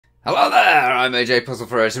Hello there, I'm AJ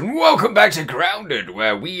PuzzleFerret, and welcome back to Grounded,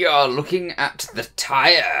 where we are looking at the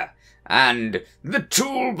tyre and the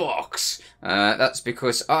toolbox. That's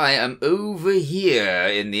because I am over here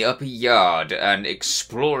in the upper yard and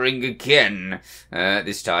exploring again.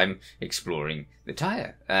 This time, exploring the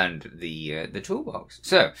tyre and the toolbox.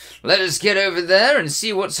 So, let us get over there and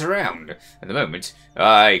see what's around. At the moment,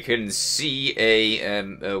 I can see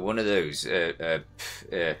a one of those,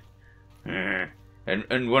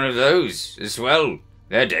 and one of those as well.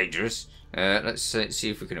 They're dangerous. Let's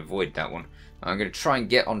see if we can avoid that one. I'm going to try and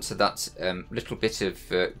get onto that little bit of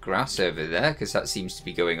grass over there, because that seems to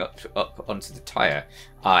be going up onto the tyre.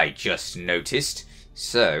 I just noticed.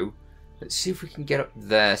 So, let's see if we can get up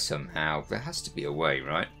there somehow. There has to be a way,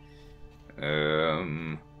 right?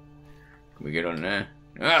 Can we get on there?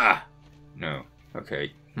 Ah! No.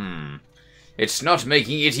 Okay. It's not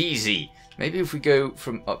making it easy. Maybe if we go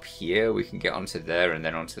from up here, we can get onto there and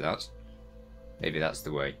then onto that. Maybe that's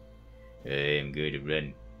the way. I'm going to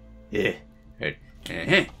run. Yeah.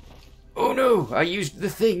 Oh no! I used the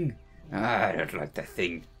thing! I don't like that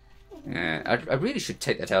thing. I really should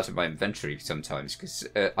take that out of my inventory sometimes, because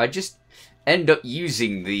I just end up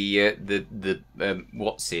using the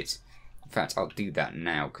what's it. In fact, I'll do that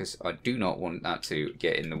now, because I do not want that to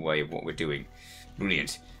get in the way of what we're doing.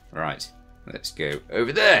 Brilliant. Right, let's go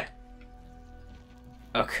over there.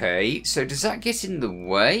 Okay, so does that get in the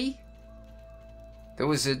way? There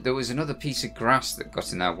was another piece of grass that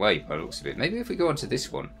got in our way by the looks of it. Maybe if we go onto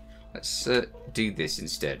this one, let's do this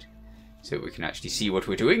instead, so we can actually see what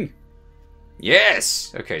we're doing.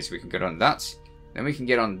 Yes. Okay, so we can get on that. Then we can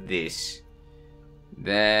get on this.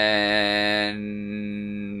 Then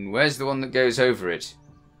where's the one that goes over it?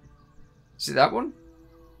 Is it that one?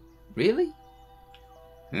 Really?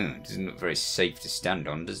 It doesn't look very safe to stand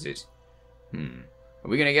on, does it? Are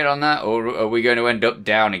we going to get on that, or are we going to end up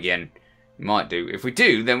down again? Might do. If we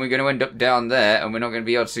do, then we're going to end up down there, and we're not going to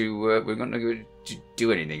be able to. We're not going to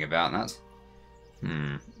do anything about that.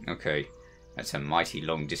 Okay. That's a mighty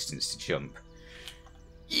long distance to jump.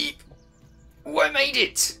 Yeep! Oh, I made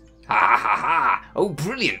it! Ha ha ha! Oh,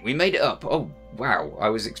 brilliant! We made it up. Oh, wow! I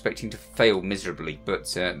was expecting to fail miserably, but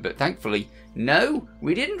thankfully, no,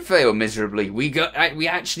 we didn't fail miserably. We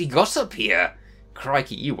actually got up here.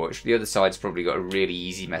 Crikey, you watch. The other side's probably got a really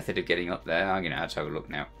easy method of getting up there. I'm going to have to have a look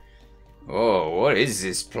now. Oh, what is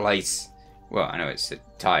this place? Well, I know it's a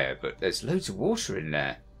tyre, but there's loads of water in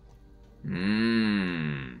there.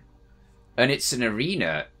 And it's an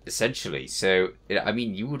arena, essentially. So, I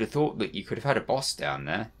mean, you would have thought that you could have had a boss down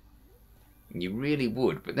there. You really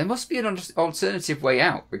would. But there must be an alternative way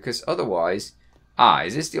out, because otherwise...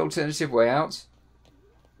 is this the alternative way out?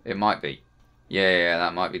 It might be. Yeah,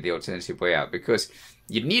 that might be the alternative way out, because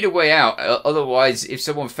you'd need a way out, otherwise if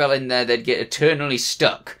someone fell in there they'd get eternally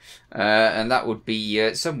stuck, and that would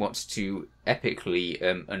be somewhat too epically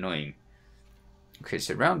annoying. Okay,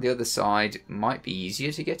 so around the other side might be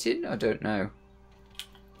easier to get in, I don't know.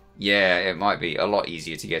 Yeah, it might be a lot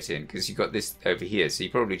easier to get in, because you've got this over here, so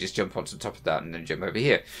you probably just jump onto the top of that and then jump over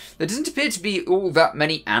here. There doesn't appear to be all that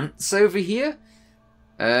many ants over here.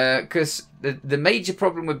 Because the major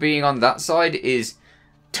problem with being on that side is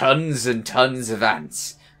tons and tons of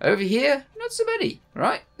ants. Over here, not so many,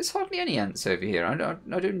 right? There's hardly any ants over here. I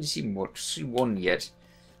don't see one yet.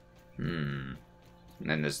 And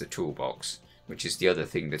then there's the toolbox, which is the other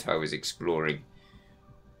thing that I was exploring.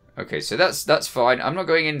 Okay, so that's fine. I'm not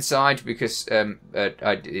going inside because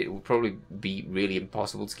it will probably be really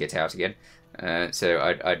impossible to get out again. So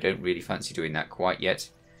I don't really fancy doing that quite yet.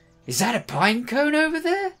 Is that a pine cone over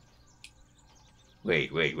there?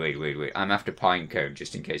 Wait. I'm after pine cone,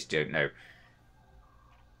 just in case you don't know.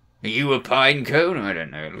 Are you a pine cone? I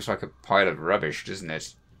don't know. It looks like a pile of rubbish, doesn't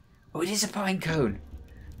it? Oh, it is a pine cone.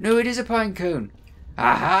 No, it is a pine cone.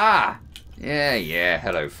 Aha! Yeah.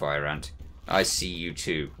 Hello, fire ant. I see you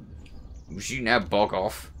too. Would you now bog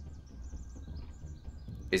off?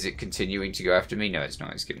 Is it continuing to go after me? No, it's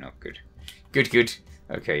not. It's giving up. Good.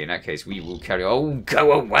 Okay, in that case, we will carry on. Oh,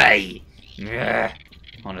 go away! Yeah,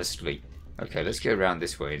 honestly. Okay, let's go around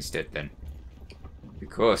this way instead then.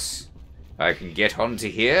 Because I can get onto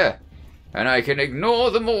here, and I can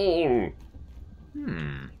ignore them all.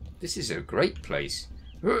 This is a great place.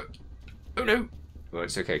 Oh no! Well,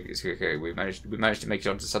 it's okay. It's okay. We managed to make it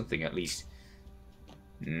onto something at least.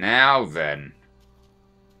 Now then,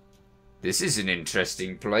 this is an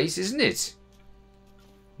interesting place, isn't it?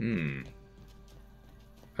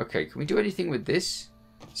 Okay, can we do anything with this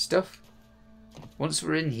stuff? Once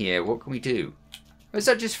we're in here, what can we do? Oh, is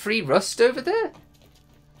that just free rust over there?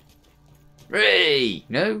 Hooray!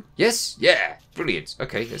 No? Yes? Yeah! Brilliant.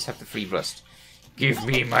 Okay, let's have the free rust. Give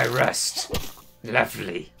me my rust.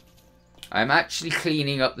 Lovely. I'm actually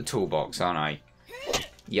cleaning up the toolbox, aren't I?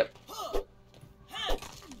 Yep.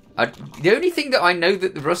 The only thing that I know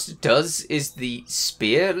that the rust does is the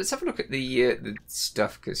spear. Let's have a look at the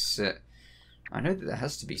stuff, because I know that there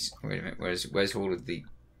has to be... Wait a minute, where's all of the...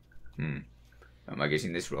 Am I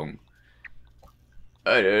getting this wrong?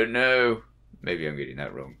 I don't know. Maybe I'm getting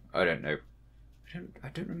that wrong. I don't know. I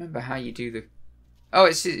don't remember how you do the... Oh,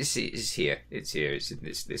 it's here. It's here. It's in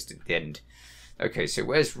this list at the end. Okay, so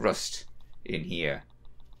where's rust in here?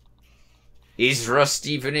 Is rust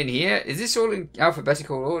even in here? Is this all in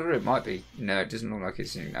alphabetical order? It might be. No, it doesn't look like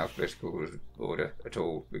it's in alphabetical order at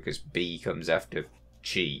all, because B comes after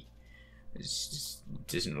Chi. It just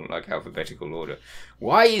doesn't look like alphabetical order.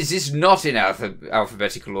 Why is this not in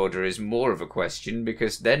alphabetical order is more of a question,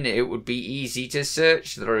 because then it would be easy to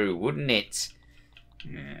search through, wouldn't it?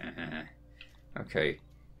 Okay.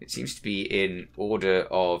 It seems to be in order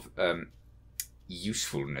of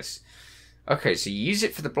usefulness. Okay, so you use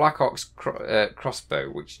it for the Black Ox crossbow,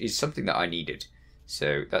 which is something that I needed.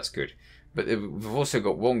 So that's good. But we've also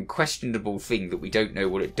got one questionable thing that we don't know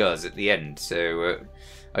what it does at the end. So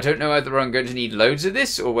I don't know whether I'm going to need loads of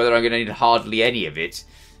this or whether I'm going to need hardly any of it.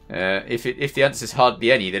 If the answer's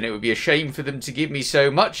hardly any, then it would be a shame for them to give me so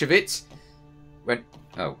much of it.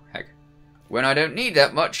 Oh, heck. When I don't need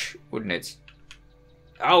that much, wouldn't it?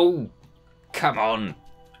 Oh, come on.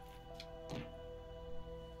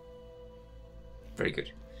 Very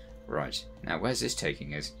good. Right. Now, where's this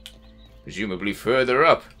taking us? Presumably further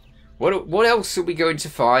up. What else are we going to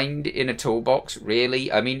find in a toolbox,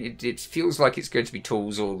 really? I mean, it feels like it's going to be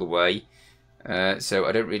tools all the way. So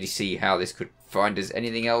I don't really see how this could find us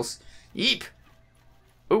anything else. Yeep!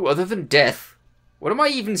 Oh, other than death. What am I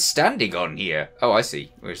even standing on here? Oh, I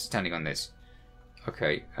see. We're standing on this.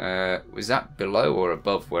 Okay. Was that below or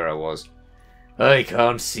above where I was? I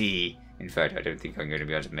can't see. In fact, I don't think I'm going to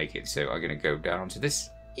be able to make it, so I'm going to go down onto this.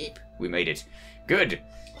 Yeep! We made it. Good!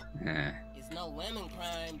 No lemon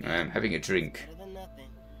crime. I'm having a drink.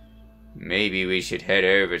 Maybe we should head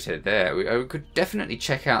over to there. We could definitely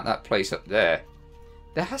check out that place up there.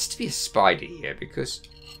 There has to be a spider here because,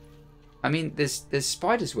 I mean, there's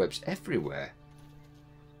spiders' webs everywhere.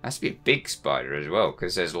 Has to be a big spider as well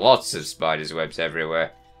because there's lots of spiders' webs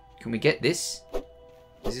everywhere. Can we get this?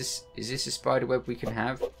 Is this a spider web we can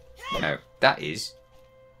have? No, that is.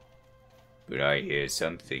 But I hear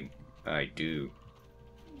something. I do.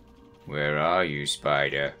 Where are you,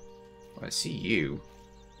 spider? Well, I see you.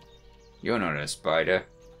 You're not a spider.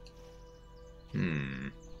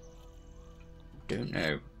 Don't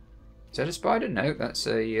know. Is that a spider? No, that's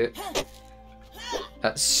a...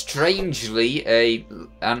 that's strangely a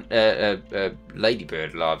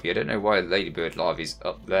ladybird larvae. I don't know why a ladybird larvae is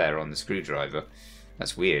up there on the screwdriver.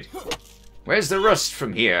 That's weird. Where's the rust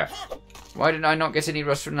from here? Why did I not get any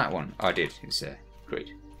rust from that one? Oh, I did. It's there.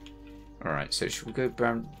 Great. Alright, so should we go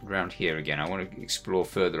round here again? I want to explore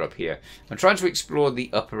further up here. I'm trying to explore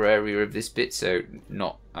the upper area of this bit, so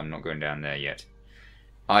I'm not going down there yet.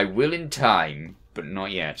 I will in time, but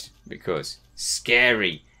not yet, because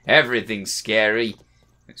scary. Everything's scary.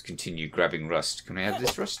 Let's continue grabbing rust. Can I have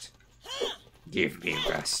this rust? Give me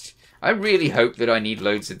rust. I really hope that I need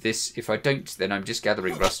loads of this. If I don't, then I'm just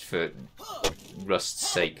gathering rust for rust's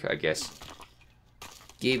sake, I guess.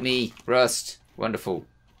 Give me rust. Wonderful.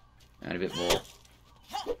 And a bit more.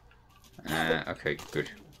 Okay, good.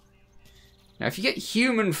 Now, if you get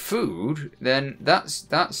human food, then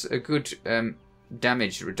that's a good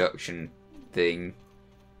damage reduction thing.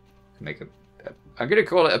 Make I'm going to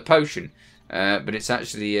call it a potion, but it's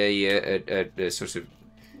actually a sort of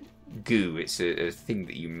goo. It's a thing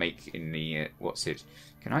that you make in the what's it?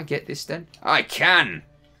 Can I get this then? I can.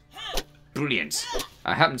 Brilliant.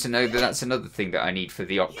 I happen to know that that's another thing that I need for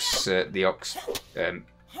the ox.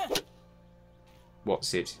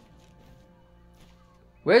 What's it?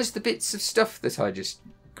 Where's the bits of stuff that I just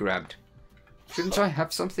grabbed? Shouldn't I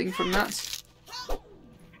have something from that?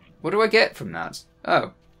 What do I get from that?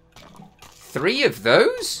 Oh. 3 of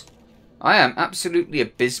those? I am absolutely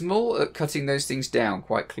abysmal at cutting those things down,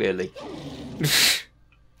 quite clearly.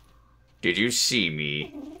 Did you see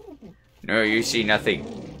me? No, you see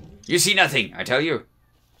nothing. You see nothing, I tell you.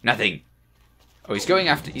 Nothing. Oh, he's going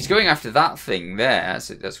after that thing there. That's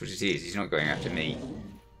what it is. He's not going after me.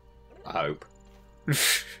 I hope.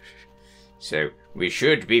 So we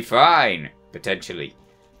should be fine, potentially.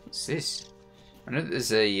 What's this? I know that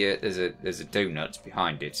there's a donut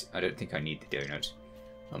behind it. I don't think I need the donut.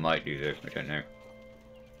 I might do though. I don't know.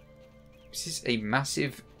 This is a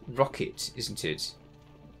massive rocket, isn't it?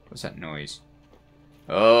 What's that noise?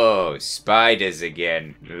 Oh, spiders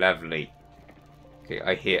again. Lovely. Okay,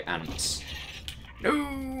 I hear ants.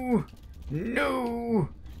 No! No!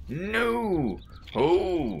 No!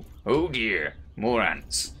 Oh! Oh dear. More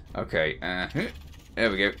ants. Okay, there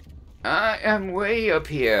we go. I am way up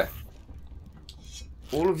here.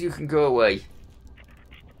 All of you can go away.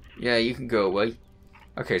 Yeah, you can go away.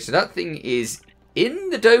 Okay, so that thing is in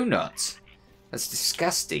the donut. That's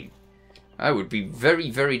disgusting. I would be very,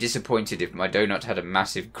 very disappointed if my donut had a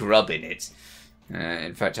massive grub in it.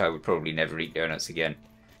 In fact, I would probably never eat donuts again.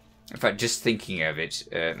 In fact, just thinking of it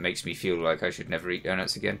makes me feel like I should never eat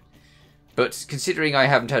donuts again. But considering I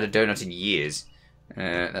haven't had a donut in years,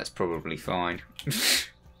 that's probably fine.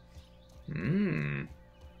 Well,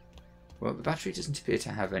 the battery doesn't appear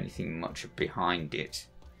to have anything much behind it.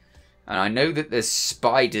 And I know that there's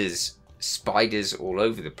spiders all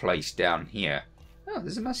over the place down here. Oh,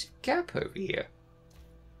 there's a massive gap over here.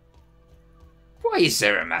 Why is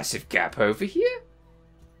there a massive gap over here?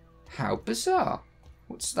 How bizarre.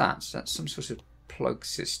 What's that? That's some sort of plug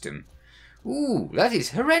system. Ooh, that is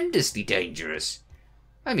horrendously dangerous.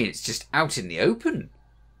 I mean, it's just out in the open.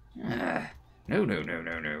 No.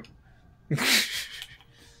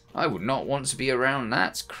 I would not want to be around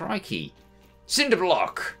that. Crikey. Cinder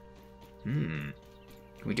block. Can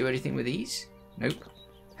we do anything with these? Nope.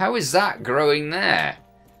 How is that growing there?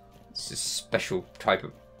 It's a special type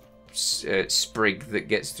of sprig that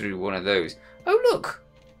gets through one of those. Oh, look.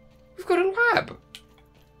 We've got a lab.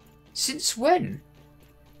 Since when?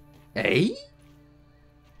 Eh?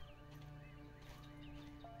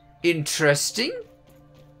 Interesting.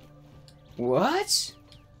 What?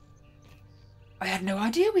 I had no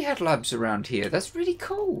idea we had labs around here. That's really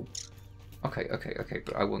cool. Okay,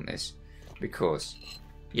 but I want this because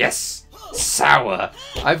yes, sour.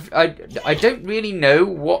 I don't really know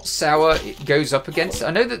what sour it goes up against. I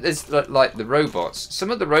know that there's like the robots. Some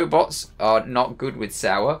of the robots are not good with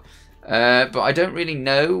sour, but I don't really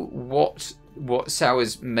know what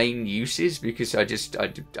sour's main use is because I've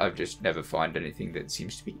just never found anything that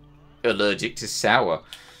seems to be allergic to sour.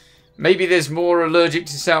 Maybe there's more allergic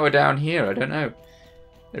to sour down here. I don't know.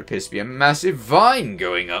 There appears to be a massive vine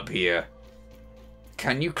going up here.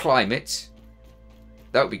 Can you climb it?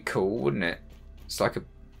 That would be cool, wouldn't it? It's like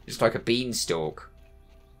a beanstalk.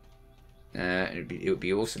 It would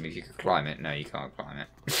be awesome if you could climb it. No, you can't climb it.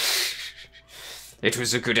 It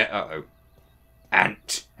was a good uh-oh.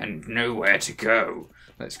 Ant and nowhere to go.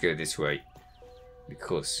 Let's go this way.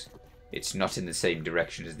 Because it's not in the same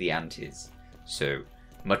direction as the ant is. So,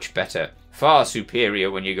 much better. Far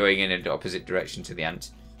superior when you're going in the opposite direction to the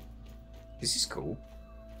ant. This is cool.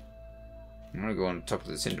 I'm going to go on top of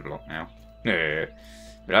the cinder block now.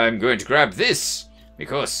 But I'm going to grab this.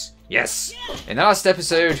 Because, yes, in the last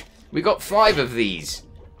episode, we got 5 of these.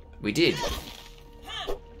 We did.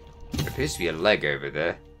 There appears to be a leg over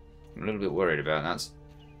there. I'm a little bit worried about that.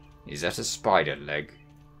 Is that a spider leg?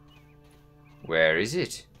 Where is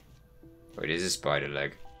it? Oh, it is a spider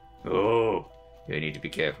leg. Oh, you need to be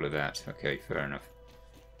careful of that. Okay, fair enough.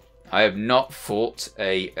 I have not fought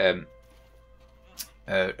one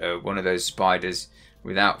of those spiders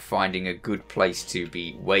without finding a good place to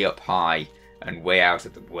be way up high and way out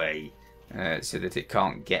of the way, so that it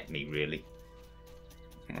can't get me, really.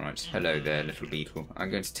 Alright, hello there, little beetle. I'm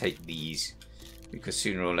going to take these, because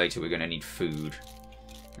sooner or later we're going to need food.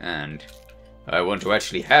 And I want to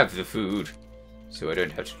actually have the food, so I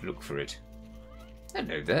don't have to look for it.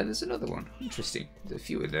 Hello there, there's another one. Interesting. There's a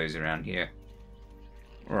few of those around here.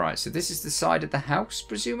 Alright, so this is the side of the house,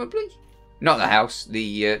 presumably? Not the house,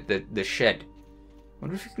 the shed. I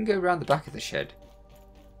wonder if we can go around the back of the shed.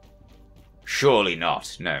 Surely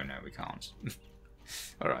not. No, we can't.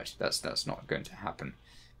 Alright, that's not going to happen.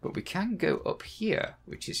 But we can go up here,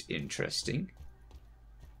 which is interesting.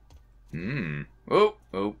 Oh.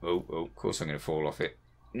 Of course I'm going to fall off it.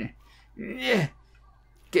 Yeah.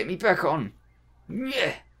 Get me back on.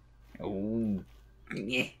 Yeah. Oh.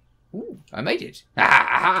 Yeah. Ooh, I made it.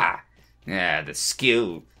 Ah! Yeah, the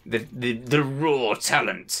skill, the raw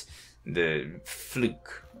talent, the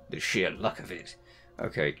fluke, the sheer luck of it.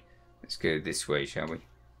 Okay, let's go this way, shall we?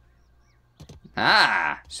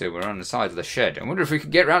 Ah! So we're on the side of the shed. I wonder if we can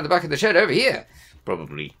get around the back of the shed over here.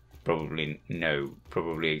 Probably no.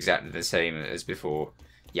 Probably exactly the same as before.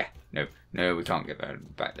 Yeah, no, we can't get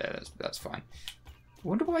back there. That's fine. I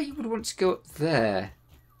wonder why you would want to go up there,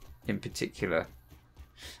 in particular.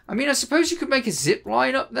 I mean, I suppose you could make a zip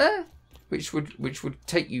line up there, which would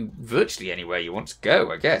take you virtually anywhere you want to go,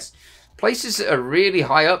 I guess. Places that are really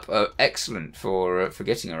high up are excellent for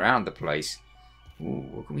getting around the place. Ooh,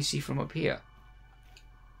 what can we see from up here?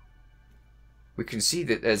 We can see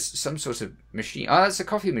that there's some sort of machine. Oh, that's a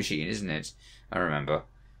coffee machine, isn't it? I remember.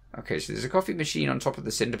 Okay, so there's a coffee machine on top of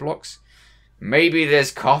the cinder blocks. Maybe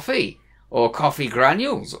there's coffee, or coffee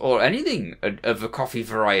granules, or anything of a coffee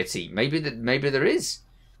variety. Maybe there is.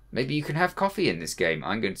 Maybe you can have coffee in this game.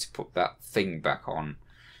 I'm going to put that thing back on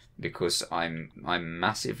because I'm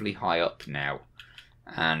massively high up now,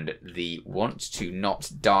 and the want to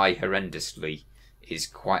not die horrendously is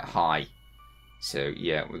quite high. So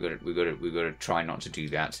yeah, we've got to try not to do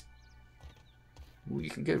that. Ooh, you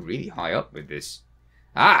can go really high up with this.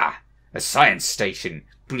 Ah, a science station.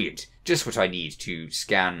 Brilliant. Just what I need to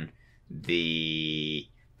scan the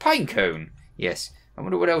pine cone. Yes. I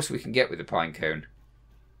wonder what else we can get with the pine cone.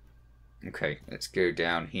 Okay, let's go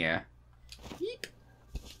down here. Yeep.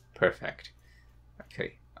 Perfect.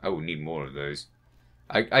 Okay. Oh, we need more of those.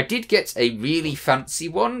 I did get a really fancy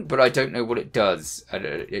one, but I don't know what it does. I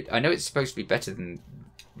know it's supposed to be better than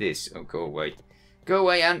this. Oh, go away. Go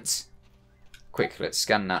away, ants. Quick, let's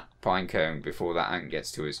scan that pine cone before that ant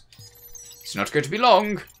gets to us. It's not going to be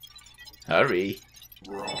long. Hurry.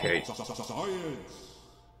 Okay.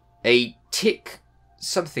 A tick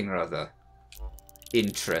something or other.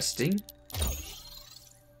 Interesting.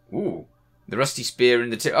 Ooh. The rusty spear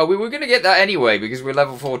and the tick. Oh, we were going to get that anyway because we're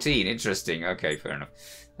level 14. Interesting. Okay, fair enough.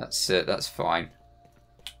 That's fine.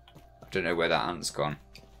 I don't know where that ant's gone.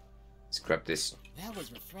 Let's grab this. That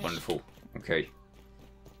was refreshing. Wonderful. Okay.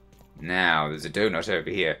 Now, there's a donut over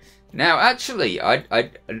here. Now, actually,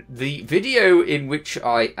 the video in which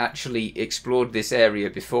I actually explored this area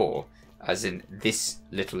before, as in this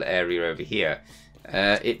little area over here,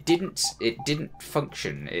 it didn't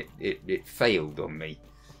function. It failed on me.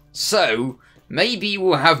 So, maybe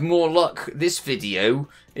we'll have more luck this video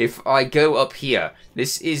if I go up here.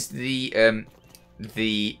 This is the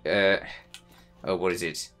oh, what is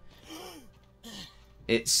it?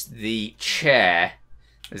 It's the chair.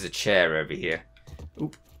 There's a chair over here.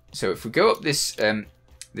 Oop. So if we go up this,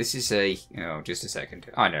 this is a. Oh, just a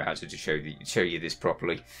second. I know how to show you this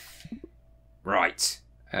properly. Right.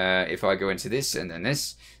 If I go into this and then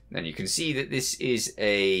this, then you can see that this is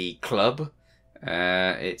a club.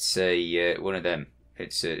 It's a one of them.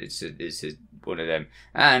 It's one of them.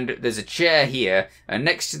 And there's a chair here, and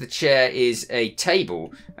next to the chair is a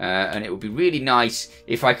table. And it would be really nice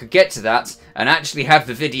if I could get to that and actually have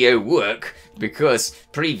the video work, because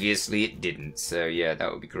previously it didn't. So yeah,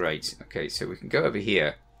 that would be great. Okay, so we can go over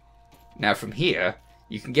here. Now from here,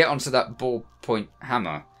 you can get onto that ballpoint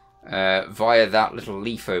hammer via that little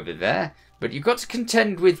leaf over there. But you've got to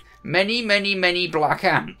contend with many, many, many black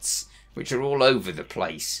ants, which are all over the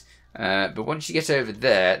place. But once you get over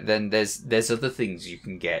there, then there's other things you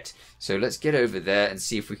can get. So let's get over there and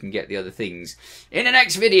see if we can get the other things in the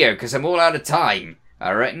next video, because I'm all out of time,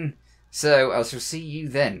 I reckon. So I shall see you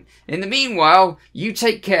then. In the meanwhile, you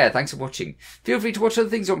take care. Thanks for watching. Feel free to watch other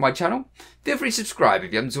things on my channel. Feel free to subscribe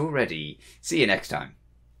if you haven't already. See you next time.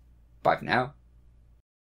 Bye for now.